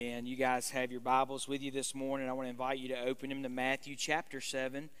guys have your Bibles with you this morning, I want to invite you to open them to Matthew chapter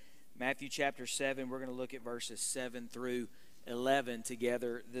 7. Matthew chapter 7, we're going to look at verses 7 through 11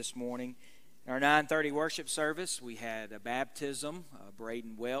 together this morning. In our 9:30 worship service, we had a baptism.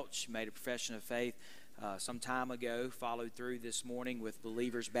 Braden Welch made a profession of faith some time ago, followed through this morning with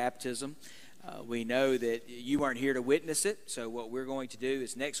believers' baptism. We know that you weren't here to witness it, so what we're going to do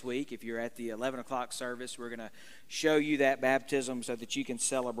is next week, if you're at the 11 o'clock service, we're going to show you that baptism so that you can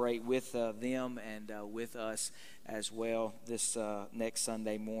celebrate with them and with us as well this next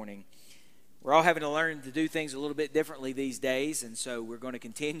Sunday morning. We're all having to learn to do things a little bit differently these days, and so we're going to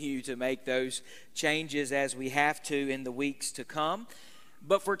continue to make those changes as we have to in the weeks to come.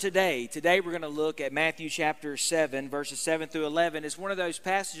 But for today we're going to look at Matthew chapter 7, verses 7 through 11. It's one of those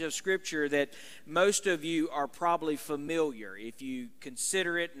passages of Scripture that most of you are probably familiar. If you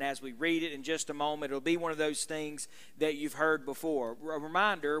consider it, and as we read it in just a moment, it'll be one of those things that you've heard before. A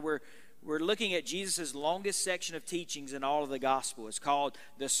reminder, we're looking at Jesus' longest section of teachings in all of the gospel. It's called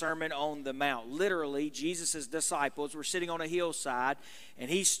the Sermon on the Mount. Literally, Jesus' disciples were sitting on a hillside,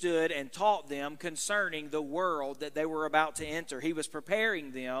 and he stood and taught them concerning the world that they were about to enter. He was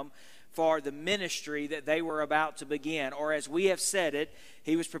preparing them for the ministry that they were about to begin. Or as we have said it,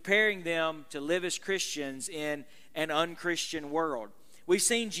 he was preparing them to live as Christians in an unchristian world. We've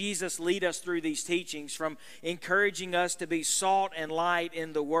seen Jesus lead us through these teachings from encouraging us to be salt and light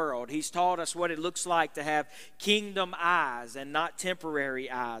in the world. He's taught us what it looks like to have kingdom eyes and not temporary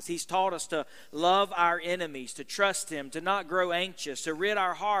eyes. He's taught us to love our enemies, to trust Him, to not grow anxious, to rid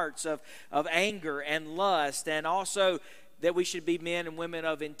our hearts of anger and lust, and also that we should be men and women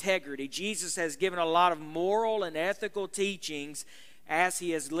of integrity. Jesus has given a lot of moral and ethical teachings as He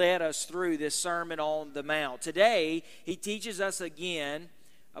has led us through this Sermon on the Mount. Today, He teaches us again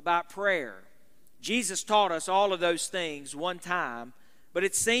about prayer. Jesus taught us all of those things one time, but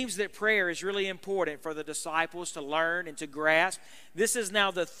it seems that prayer is really important for the disciples to learn and to grasp. This is now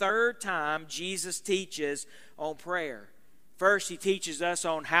the third time Jesus teaches on prayer. First, He teaches us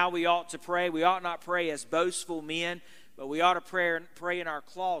on how we ought to pray. We ought not pray as boastful men, but we ought to pray in our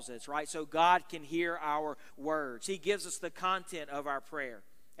closets, right? So God can hear our words. He gives us the content of our prayer,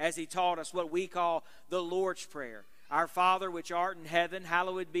 as He taught us what we call the Lord's Prayer. Our Father which art in heaven,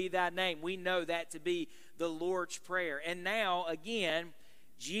 hallowed be thy name. We know that to be the Lord's Prayer. And now, again,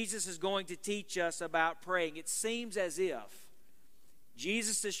 Jesus is going to teach us about praying. It seems as if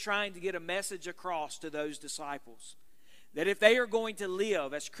Jesus is trying to get a message across to those disciples, that if they are going to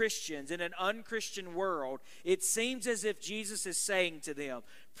live as Christians in an unchristian world, it seems as if Jesus is saying to them,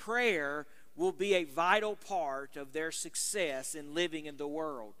 prayer will be a vital part of their success in living in the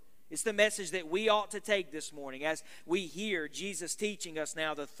world. It's the message that we ought to take this morning as we hear Jesus teaching us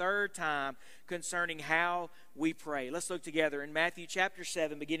now the third time concerning how we pray. Let's look together in Matthew chapter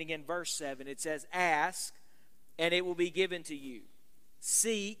 7, beginning in verse 7. It says, "Ask, and it will be given to you.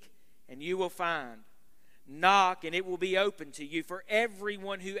 Seek, and you will find. Knock, and it will be open to you. For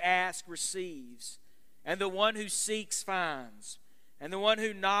everyone who asks receives, and the one who seeks finds, and the one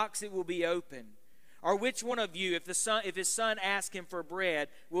who knocks it will be open. Or which one of you, if his son asks him for bread,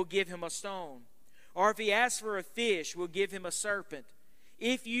 will give him a stone? Or if he asks for a fish, will give him a serpent?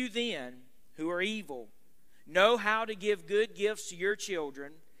 If you then, who are evil, know how to give good gifts to your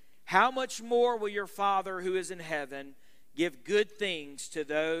children, how much more will your Father who is in heaven give good things to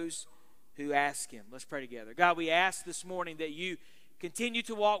those who ask Him?" Let's pray together. God, we ask this morning that you continue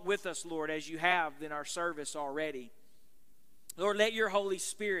to walk with us, Lord, as you have in our service already. Lord, let your Holy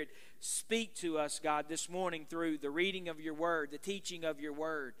Spirit speak to us, God, this morning through the reading of your word, the teaching of your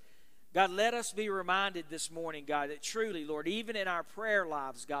word. God, let us be reminded this morning, God, that truly, Lord, even in our prayer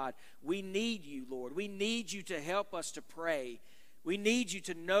lives, God, we need you, Lord. We need you to help us to pray. We need you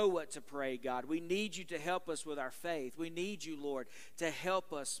to know what to pray, God. We need you to help us with our faith. We need you, Lord, to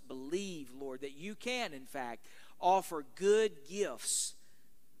help us believe, Lord, that you can, in fact, offer good gifts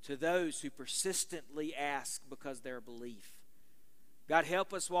to those who persistently ask because of their belief. God,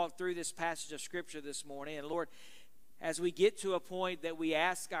 help us walk through this passage of Scripture this morning. And Lord, as we get to a point that we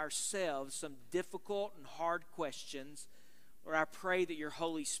ask ourselves some difficult and hard questions, Lord, I pray that your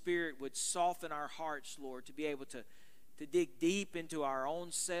Holy Spirit would soften our hearts, Lord, to be able to dig deep into our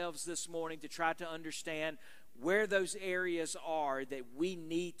own selves this morning, to try to understand where those areas are that we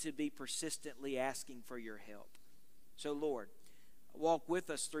need to be persistently asking for your help. So, Lord, walk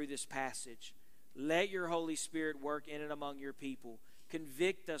with us through this passage. Let your Holy Spirit work in and among your people.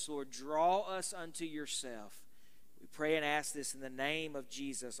 Convict us, Lord. Draw us unto yourself. We pray and ask this in the name of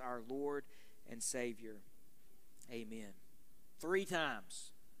Jesus, our Lord and Savior. Amen. 3 times.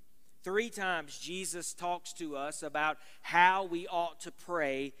 3 times Jesus talks to us about how we ought to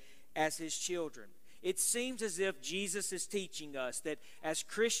pray as His children. It seems as if Jesus is teaching us that as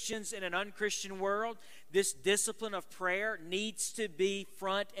Christians in an unchristian world, this discipline of prayer needs to be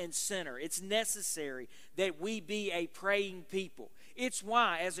front and center. It's necessary that we be a praying people. It's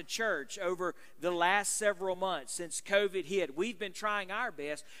why, as a church, over the last several months since COVID hit, we've been trying our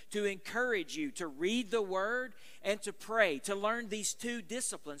best to encourage you to read the Word and to pray, to learn these two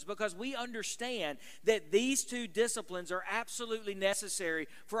disciplines, because we understand that these two disciplines are absolutely necessary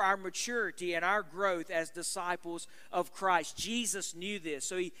for our maturity and our growth as disciples of Christ. Jesus knew this,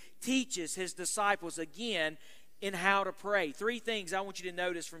 so He teaches His disciples again in how to pray. Three things I want you to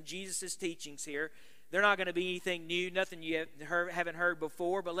notice from Jesus' teachings here. They're not going to be anything new, nothing you haven't heard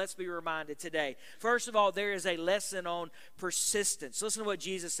before, but let's be reminded today. First of all, there is a lesson on persistence. Listen to what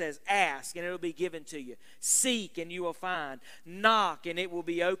Jesus says. Ask, and it will be given to you. Seek, and you will find. Knock, and it will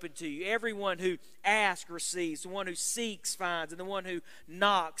be open to you. Everyone who asks receives. The one who seeks finds, and the one who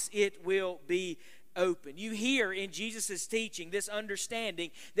knocks, it will be open. You hear in Jesus' teaching this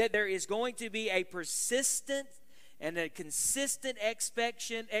understanding that there is going to be a persistent and a consistent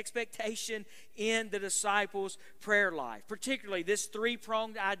expectation in the disciples' prayer life. Particularly this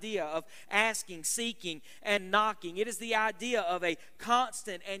three-pronged idea of asking, seeking, and knocking. It is the idea of a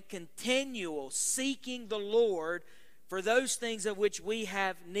constant and continual seeking the Lord for those things of which we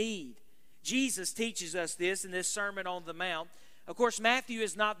have need. Jesus teaches us this in this Sermon on the Mount. Of course, Matthew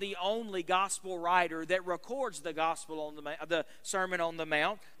is not the only gospel writer that records the the Sermon on the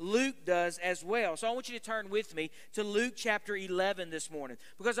Mount. Luke does as well. So I want you to turn with me to Luke chapter 11 this morning,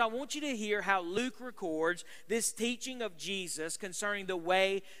 because I want you to hear how Luke records this teaching of Jesus concerning the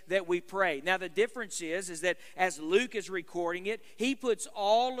way that we pray. Now, the difference is that as Luke is recording it, he puts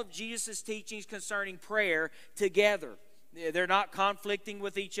all of Jesus' teachings concerning prayer together. They're not conflicting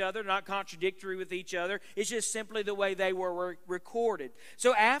with each other, not contradictory with each other. It's just simply the way they were recorded.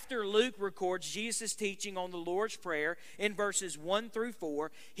 So after Luke records Jesus' teaching on the Lord's Prayer in verses 1 through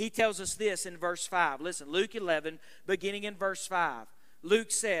 4, he tells us this in verse 5. Listen, Luke 11, beginning in verse 5.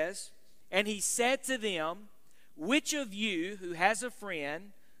 Luke says, "And he said to them, which of you who has a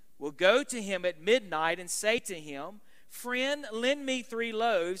friend will go to him at midnight and say to him, Friend, lend me 3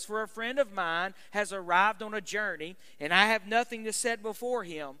 loaves, for a friend of mine has arrived on a journey, and I have nothing to set before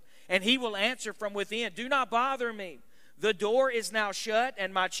him. And he will answer from within, Do not bother me. The door is now shut,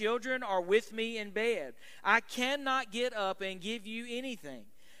 and my children are with me in bed. I cannot get up and give you anything.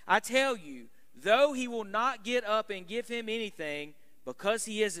 I tell you, though he will not get up and give him anything, because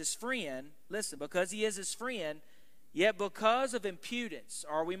he is his friend, listen, because he is his friend, yet because of impudence,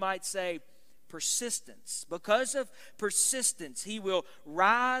 or we might say persistence. Because of persistence, he will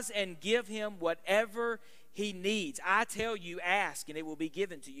rise and give him whatever he needs. I tell you, ask, and it will be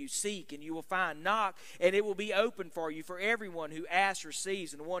given to you. Seek, and you will find. Knock, and it will be open for you. For everyone who asks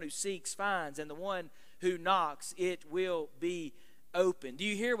receives, and the one who seeks finds, and the one who knocks, it will be open." Do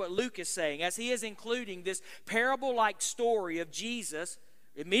you hear what Luke is saying? As he is including this parable-like story of Jesus,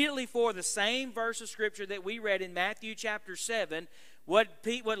 immediately for the same verse of Scripture that we read in Matthew chapter 7, what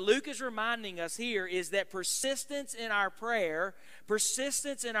Luke is reminding us here is that persistence in our prayer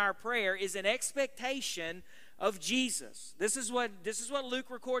is an expectation of Jesus. This is what Luke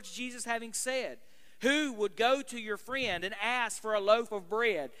records Jesus having said. Who would go to your friend and ask for a loaf of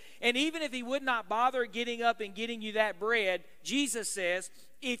bread? And even if he would not bother getting up and getting you that bread, Jesus says,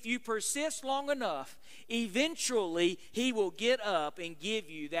 if you persist long enough, eventually he will get up and give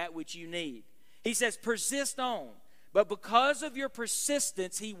you that which you need. He says, persist on. But because of your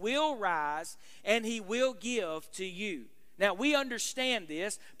persistence, he will rise and he will give to you. Now, we understand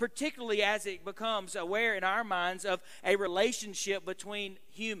this, particularly as it becomes aware in our minds of a relationship between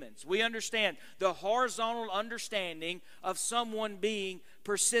humans. We understand the horizontal understanding of someone being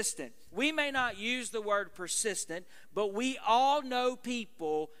persistent. We may not use the word persistent, but we all know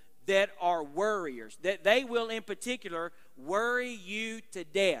people that are worriers, that they will in particular worry you to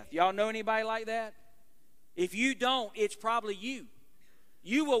death. Y'all know anybody like that? If you don't, it's probably you.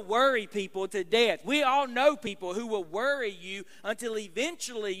 You will worry people to death. We all know people who will worry you until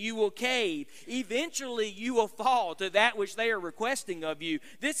eventually you will cave. Eventually you will fall to that which they are requesting of you.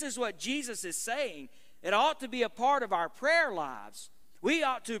 This is what Jesus is saying. It ought to be a part of our prayer lives. We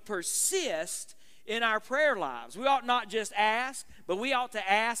ought to persist in our prayer lives. We ought not just ask, but we ought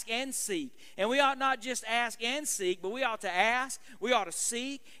to ask and seek. And we ought not just ask and seek, but we ought to ask, we ought to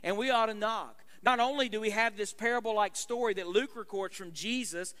seek, and we ought to knock. Not only do we have this parable-like story that Luke records from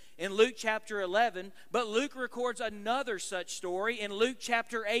Jesus in Luke chapter 11, but Luke records another such story in Luke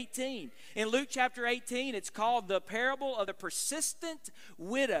chapter 18. In Luke chapter 18, it's called the parable of the persistent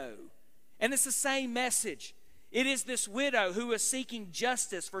widow. And it's the same message. It is this widow who was seeking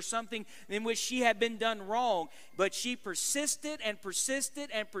justice for something in which she had been done wrong. But she persisted and persisted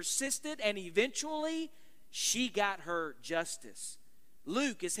and persisted, and eventually she got her justice.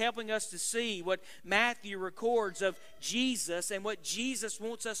 Luke is helping us to see what Matthew records of Jesus and what Jesus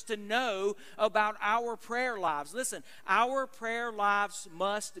wants us to know about our prayer lives. Listen, our prayer lives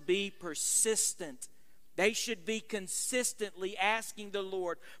must be persistent. They should be consistently asking the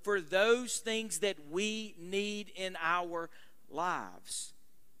Lord for those things that we need in our lives.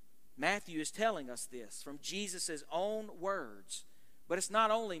 Matthew is telling us this from Jesus' own words. But it's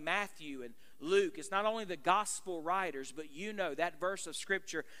not only Matthew and Luke, it's not only the gospel writers, but you know that verse of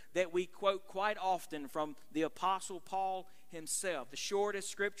Scripture that we quote quite often from the Apostle Paul himself. The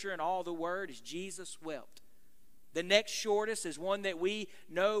shortest Scripture in all the Word is Jesus wept. The next shortest is one that we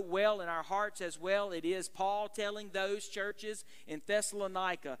know well in our hearts as well. It is Paul telling those churches in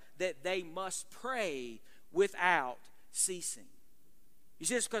Thessalonica that they must pray without ceasing. You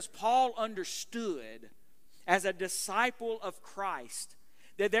see, it's because Paul understood as a disciple of Christ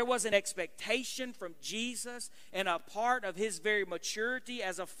that there was an expectation from Jesus, and a part of his very maturity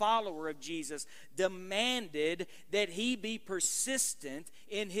as a follower of Jesus demanded that he be persistent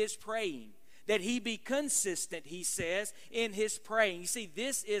in his praying. That he be consistent, he says, in his praying. You see,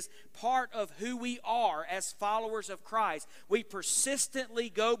 this is part of who we are as followers of Christ. We persistently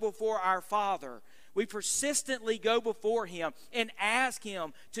go before our Father. We persistently go before Him and ask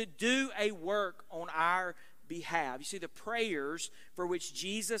Him to do a work on our behalf. You see, the prayers for which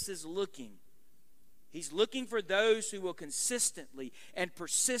Jesus is looking, He's looking for those who will consistently and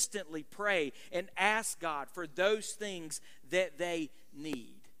persistently pray and ask God for those things that they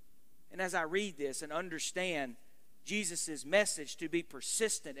need. And as I read this and understand Jesus' message to be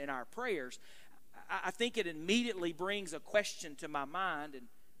persistent in our prayers, I think it immediately brings a question to my mind, and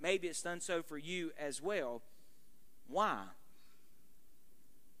maybe it's done so for you as well. Why?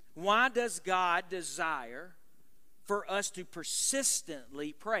 Why does God desire for us to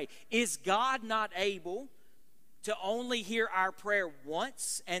persistently pray? Is God not able to only hear our prayer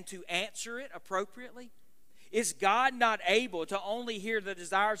once and to answer it appropriately? Is God not able to only hear the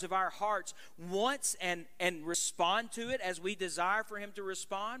desires of our hearts once and respond to it as we desire for Him to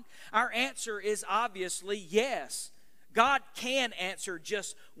respond? Our answer is obviously yes. God can answer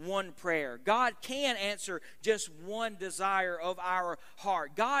just one prayer. God can answer just one desire of our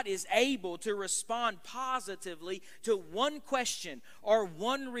heart. God is able to respond positively to one question or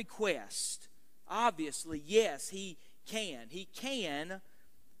one request. Obviously, yes, He can. He can.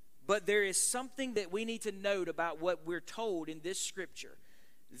 But there is something that we need to note about what we're told in this Scripture.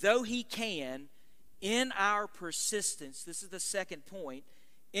 Though He can, in our persistence, this is the second point,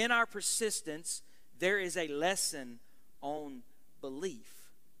 in our persistence, there is a lesson on belief.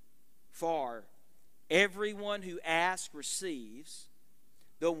 For everyone who asks receives,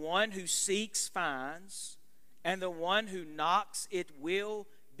 the one who seeks finds, and the one who knocks it will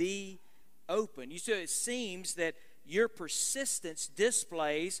be open. You see, it seems that your persistence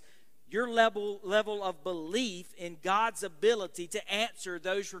displays your level of belief in God's ability to answer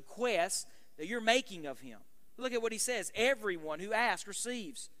those requests that you're making of Him. Look at what He says. Everyone who asks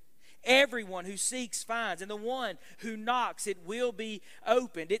receives. Everyone who seeks finds. And the one who knocks, it will be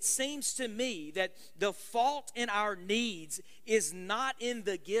opened. It seems to me that the fault in our needs is not in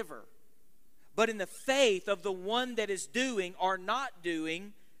the giver, but in the faith of the one that is doing or not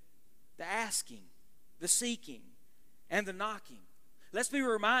doing the asking, the seeking, and the knocking. Let's be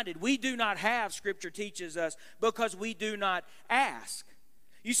reminded, we do not have, Scripture teaches us, because we do not ask.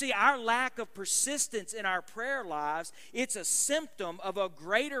 You see, our lack of persistence in our prayer lives, it's a symptom of a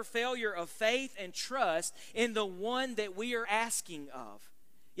greater failure of faith and trust in the one that we are asking of.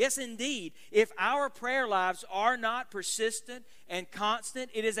 Yes, indeed, if our prayer lives are not persistent and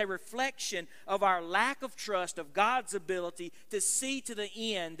constant, it is a reflection of our lack of trust of God's ability to see to the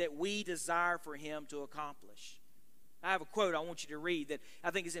end that we desire for Him to accomplish. I have a quote I want you to read that I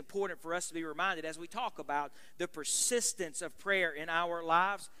think is important for us to be reminded as we talk about the persistence of prayer in our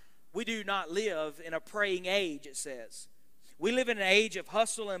lives. We do not live in a praying age, it says. We live in an age of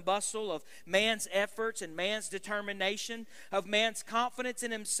hustle and bustle, of man's efforts and man's determination, of man's confidence in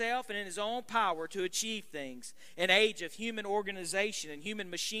himself and in his own power to achieve things. An age of human organization and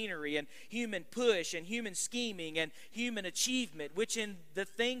human machinery and human push and human scheming and human achievement, which in the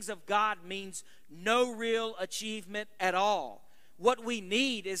things of God means no real achievement at all. What we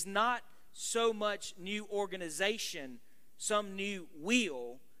need is not so much new organization, some new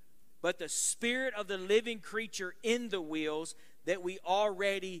wheel, but the spirit of the living creature in the wheels that we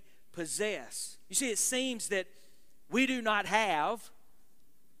already possess. You see, it seems that we do not have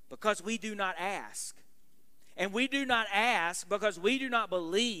because we do not ask. And we do not ask because we do not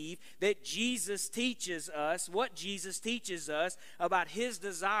believe that Jesus teaches us what Jesus teaches us about his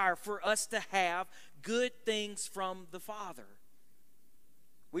desire for us to have good things from the Father.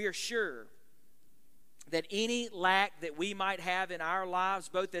 We are sure that any lack that we might have in our lives,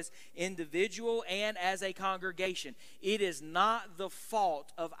 both as individual and as a congregation, it is not the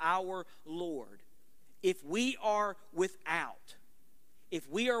fault of our Lord. If we are without, it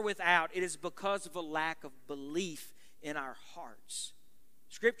is because of a lack of belief in our hearts.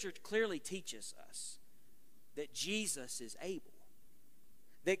 Scripture clearly teaches us that Jesus is able,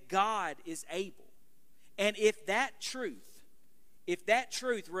 that God is able. And if that truth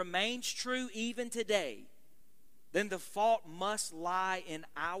remains true even today, then the fault must lie in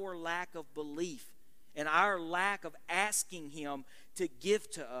our lack of belief and our lack of asking him to give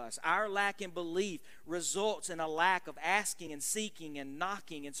to us. Our lack in belief results in a lack of asking and seeking and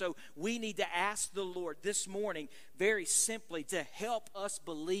knocking. And so we need to ask the Lord this morning very simply to help us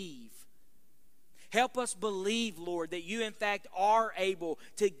believe. Help us believe, Lord, that you in fact are able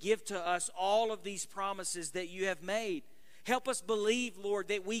to give to us all of these promises that you have made. Help us believe, Lord,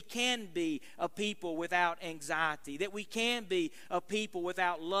 that we can be a people without anxiety, that we can be a people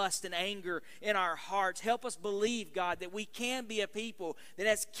without lust and anger in our hearts. Help us believe, God, that we can be a people that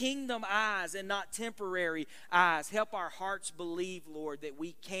has kingdom eyes and not temporary eyes. Help our hearts believe, Lord, that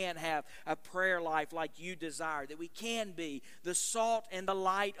we can have a prayer life like you desire, that we can be the salt and the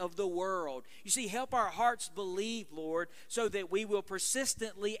light of the world. You see, help our hearts believe, Lord, so that we will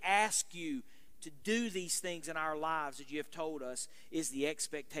persistently ask you to do these things in our lives that you have told us is the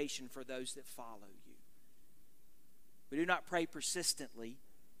expectation for those that follow you. We do not pray persistently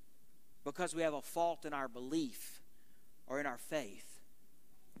because we have a fault in our belief or in our faith.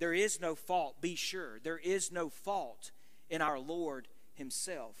 There is no fault, be sure. There is no fault in our Lord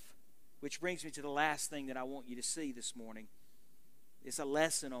himself. Which brings me to the last thing that I want you to see this morning. It's a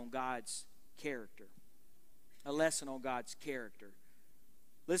lesson on God's character. A lesson on God's character.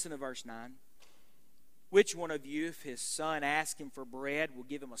 Listen to verse 9. Which one of you, if his son asks him for bread, will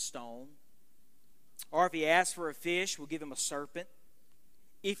give him a stone? Or if he asks for a fish, will give him a serpent?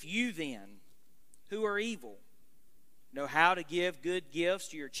 If you then, who are evil, know how to give good gifts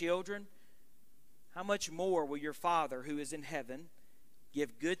to your children, how much more will your Father who is in heaven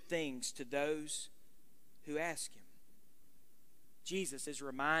give good things to those who ask him? Jesus is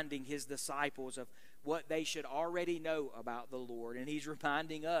reminding his disciples of what they should already know about the Lord. And he's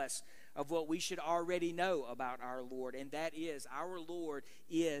reminding us of what we should already know about our Lord. And that is, our Lord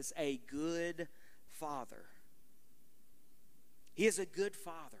is a good Father. He is a good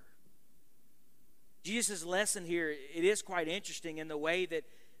Father. Jesus' lesson here, it is quite interesting in the way that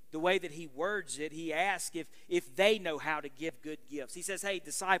he words it. He asks if they know how to give good gifts. He says, hey,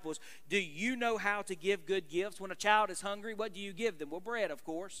 disciples, do you know how to give good gifts? When a child is hungry, what do you give them? Well, bread, of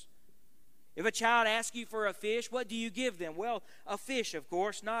course. If a child asks you for a fish, what do you give them? Well, a fish, of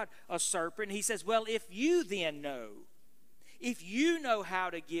course, not a serpent. He says, well, if you know how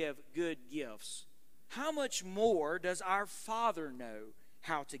to give good gifts, how much more does our Father know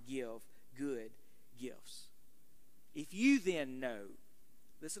how to give good gifts? If you then know,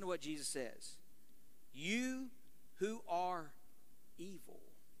 listen to what Jesus says, you who are evil.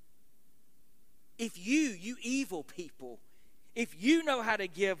 If you evil people, if you know how to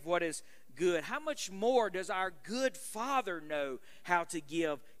give what is good, how much more does our good Father know how to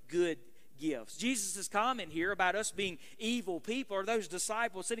give good gifts? Jesus' comment here about us being evil people, or those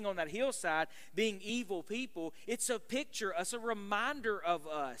disciples sitting on that hillside being evil people, it's a picture, it's a reminder of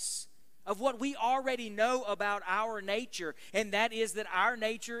us, of what we already know about our nature, and that is that our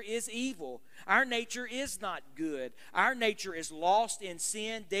nature is evil. Our nature is not good. Our nature is lost in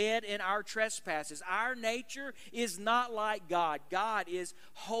sin, dead in our trespasses. Our nature is not like God. God is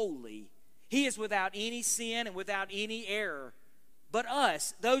holy. He is without any sin and without any error. But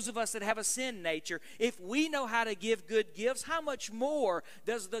us, those of us that have a sin nature, if we know how to give good gifts, how much more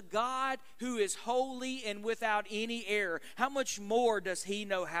does the God who is holy and without any error, how much more does he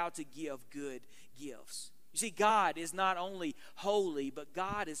know how to give good gifts? You see, God is not only holy, but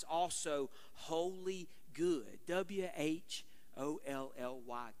God is also wholly good. WHOLLY,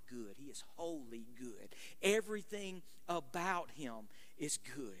 good. He is wholly good. Everything about him is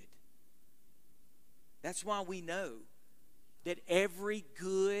good. That's why we know that every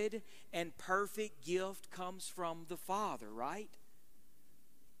good and perfect gift comes from the Father, right?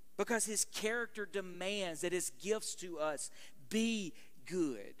 Because his character demands that his gifts to us be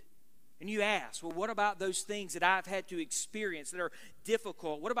good. And you ask, well, what about those things that I've had to experience that are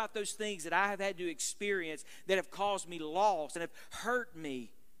difficult? What about those things that I have had to experience that have caused me loss and have hurt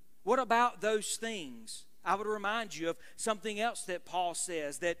me? What about those things? I would remind you of something else that Paul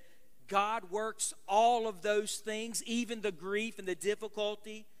says, that God works all of those things, even the grief and the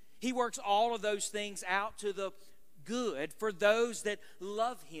difficulty. He works all of those things out to the good for those that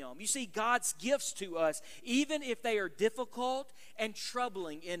love Him. You see, God's gifts to us, even if they are difficult and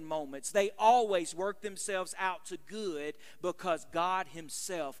troubling in moments, they always work themselves out to good because God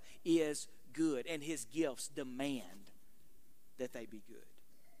Himself is good and His gifts demand that they be good.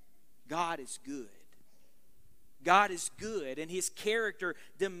 God is good. God is good, and His character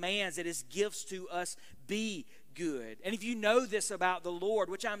demands that His gifts to us be good. And if you know this about the Lord,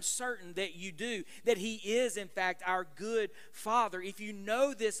 which I'm certain that you do, that He is in fact our good Father, if you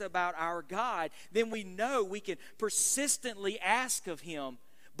know this about our God, then we know we can persistently ask of Him,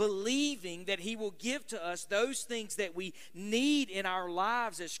 believing that He will give to us those things that we need in our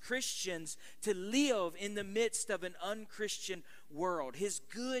lives as Christians to live in the midst of an unchristian world. His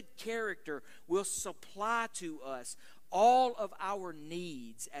good character will supply to us all of our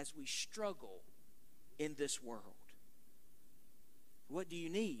needs as we struggle in this world. What do you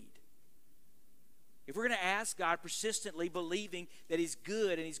need? If we're going to ask God persistently, believing that He's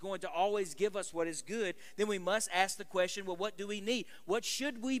good and He's going to always give us what is good, then we must ask the question, well, what do we need? What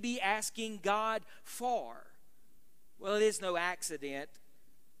should we be asking God for? Well, it is no accident,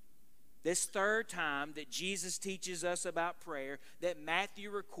 this third time that Jesus teaches us about prayer, that Matthew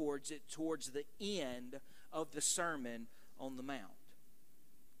records it towards the end of the Sermon on the Mount.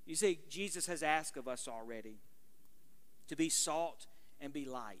 You see, Jesus has asked of us already to be salt and be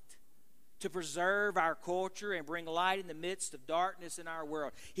light, to preserve our culture and bring light in the midst of darkness in our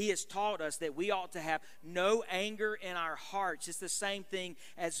world. He has taught us that we ought to have no anger in our hearts. It's the same thing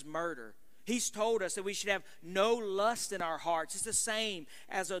as murder. He's told us that we should have no lust in our hearts. It's the same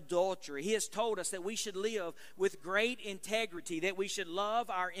as adultery. He has told us that we should live with great integrity, that we should love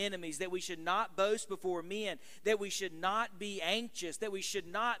our enemies, that we should not boast before men, that we should not be anxious, that we should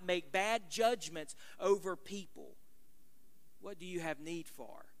not make bad judgments over people. What do you have need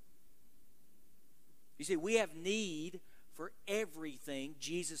for? You see, we have need for everything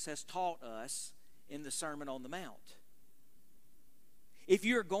Jesus has taught us in the Sermon on the Mount. If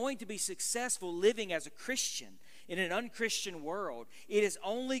you're going to be successful living as a Christian in an unchristian world, it is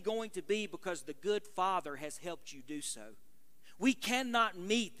only going to be because the good Father has helped you do so. We cannot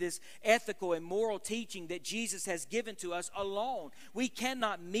meet this ethical and moral teaching that Jesus has given to us alone. We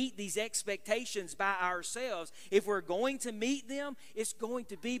cannot meet these expectations by ourselves. If we're going to meet them, it's going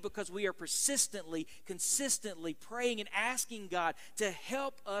to be because we are persistently, consistently praying and asking God to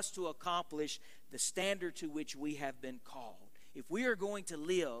help us to accomplish the standard to which we have been called. If we are going to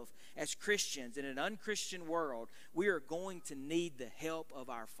live as Christians in an unchristian world, we are going to need the help of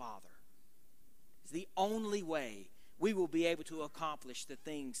our Father. It's the only way we will be able to accomplish the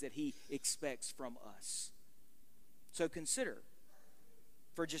things that He expects from us. So consider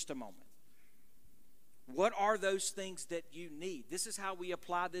for just a moment, what are those things that you need? This is how we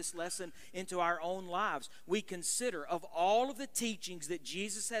apply this lesson into our own lives. We consider, of all of the teachings that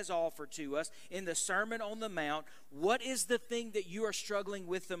Jesus has offered to us in the Sermon on the Mount, what is the thing that you are struggling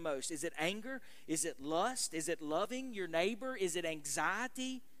with the most? Is it anger? Is it lust? Is it loving your neighbor? Is it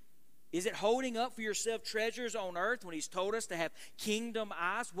anxiety? Is it holding up for yourself treasures on earth when He's told us to have kingdom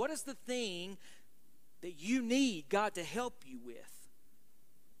eyes? What is the thing that you need God to help you with?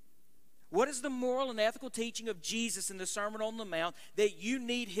 What is the moral and ethical teaching of Jesus in the Sermon on the Mount that you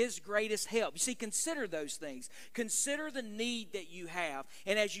need His greatest help? You see, consider those things. Consider the need that you have.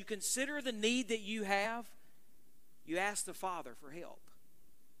 And as you consider the need that you have, you ask the Father for help.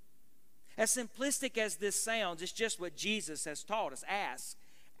 As simplistic as this sounds, it's just what Jesus has taught us.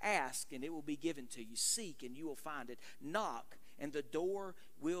 Ask, and it will be given to you. Seek, and you will find it. Knock, and the door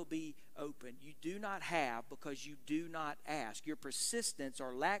will be open. You do not have because you do not ask. Your persistence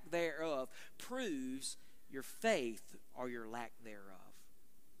or lack thereof proves your faith or your lack thereof.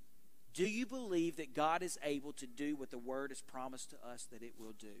 Do you believe that God is able to do what the Word has promised to us that it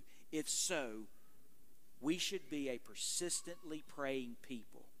will do? If so, we should be a persistently praying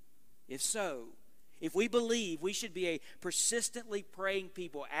people. If so, if we believe, we should be a persistently praying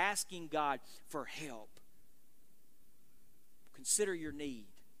people, asking God for help. Consider your need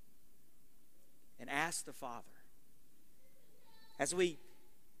and ask the Father. As we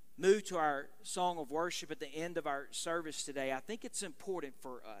move to our song of worship at the end of our service today, I think it's important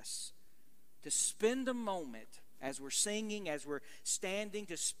for us to spend a moment as we're singing, as we're standing,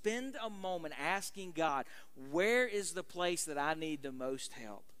 to spend a moment asking God, where is the place that I need the most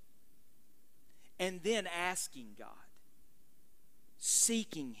help? And then asking God,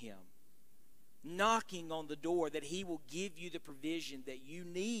 seeking Him, knocking on the door, that He will give you the provision that you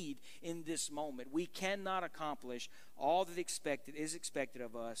need in this moment. We cannot accomplish all that is expected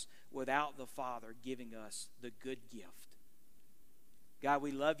of us without the Father giving us the good gift. God,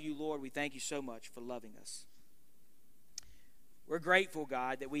 we love you, Lord. We thank you so much for loving us. We're grateful,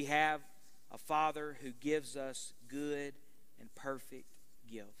 God, that we have a Father who gives us good and perfect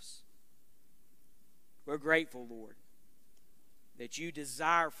gifts. We're grateful, Lord, that you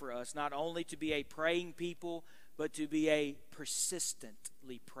desire for us not only to be a praying people, but to be a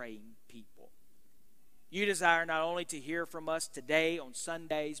persistently praying people. You desire not only to hear from us today on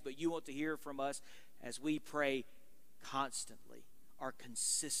Sundays, but you want to hear from us as we pray constantly or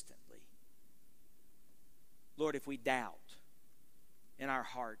consistently. Lord, if we doubt in our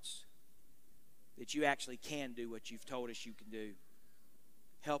hearts that you actually can do what you've told us you can do,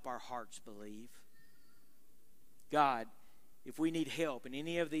 help our hearts believe. God, if we need help in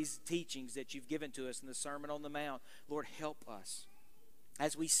any of these teachings that you've given to us in the Sermon on the Mount, Lord, help us.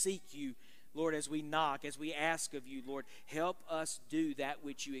 As we seek you, Lord, as we knock, as we ask of you, Lord, help us do that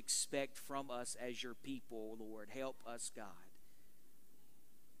which you expect from us as your people, Lord. Help us, God.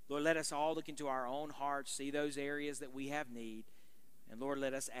 Lord, let us all look into our own hearts, see those areas that we have need, and Lord,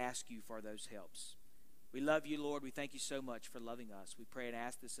 let us ask you for those helps. We love you, Lord. We thank you so much for loving us. We pray and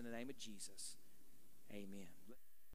ask this in the name of Jesus. Amen.